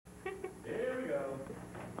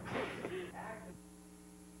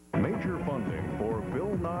funding for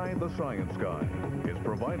Bill Nye the Science Guy is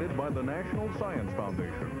provided by the National Science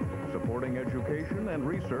Foundation, supporting education and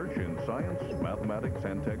research in science, mathematics,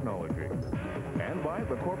 and technology, and by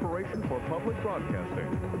the Corporation for Public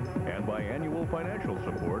Broadcasting, and by annual financial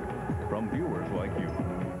support from viewers like you.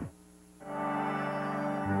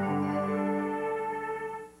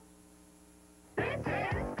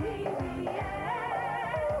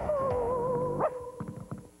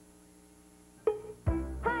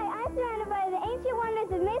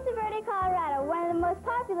 Colorado, one of the most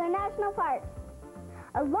popular national parks.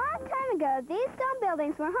 A long time ago, these stone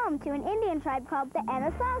buildings were home to an Indian tribe called the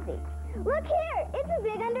Anasazi. Look here! It's a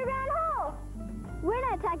big underground hole! We're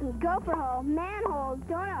not talking gopher hole, manhole,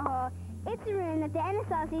 donut hole. It's a room that the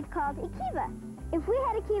Anasazi called a kiva. If we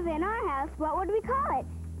had a kiva in our house, what would we call it?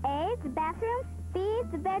 A, the bathroom, B,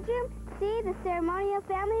 the bedroom, C, the ceremonial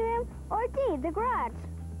family room, or D, the garage.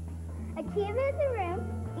 A kiva is a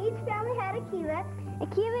room. Each family had a kiva. A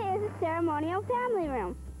kiva is a ceremonial family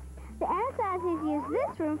room. The Anasazis use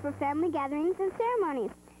this room for family gatherings and ceremonies.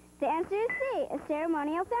 The answer is C, a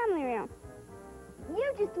ceremonial family room.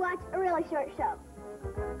 You just watched a really short show.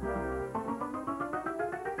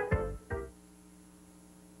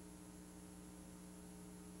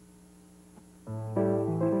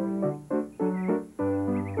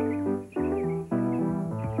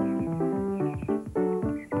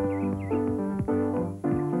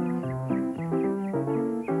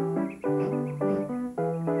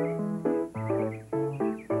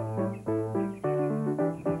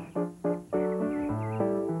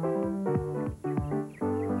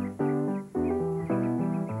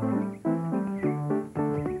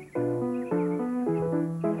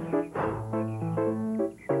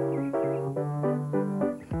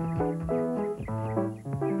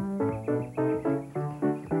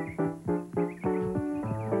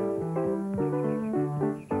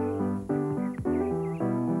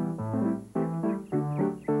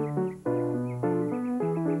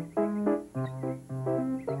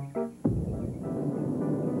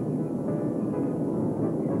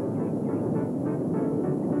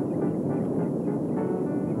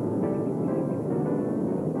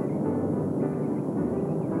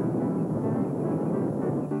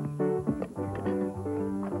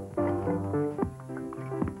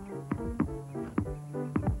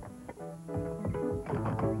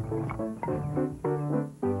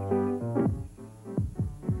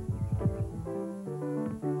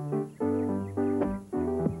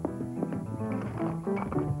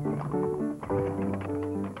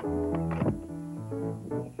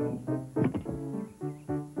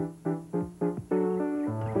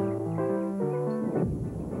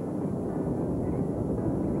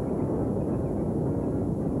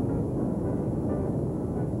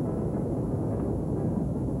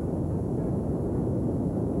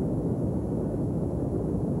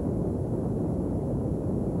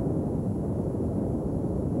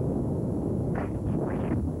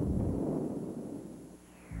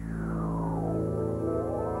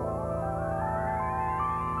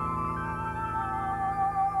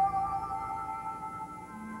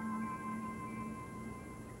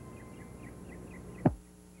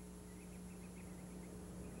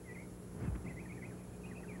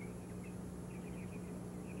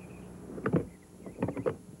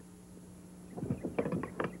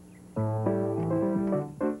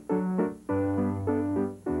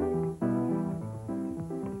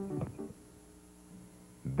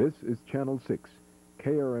 This is Channel 6,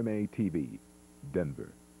 KRMA-TV,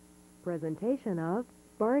 Denver. Presentation of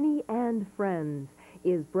Barney and Friends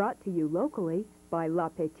is brought to you locally by La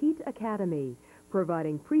Petite Academy,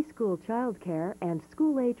 providing preschool childcare and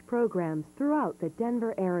school-age programs throughout the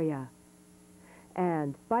Denver area.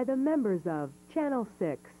 And by the members of Channel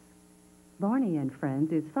 6. Barney and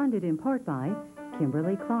Friends is funded in part by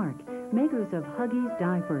Kimberly Clark, makers of Huggies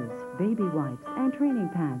diapers, baby wipes, and training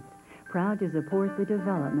pants, proud to support the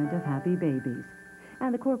development of happy babies,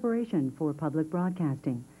 and the Corporation for Public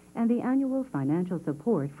Broadcasting, and the annual financial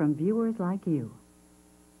support from viewers like you.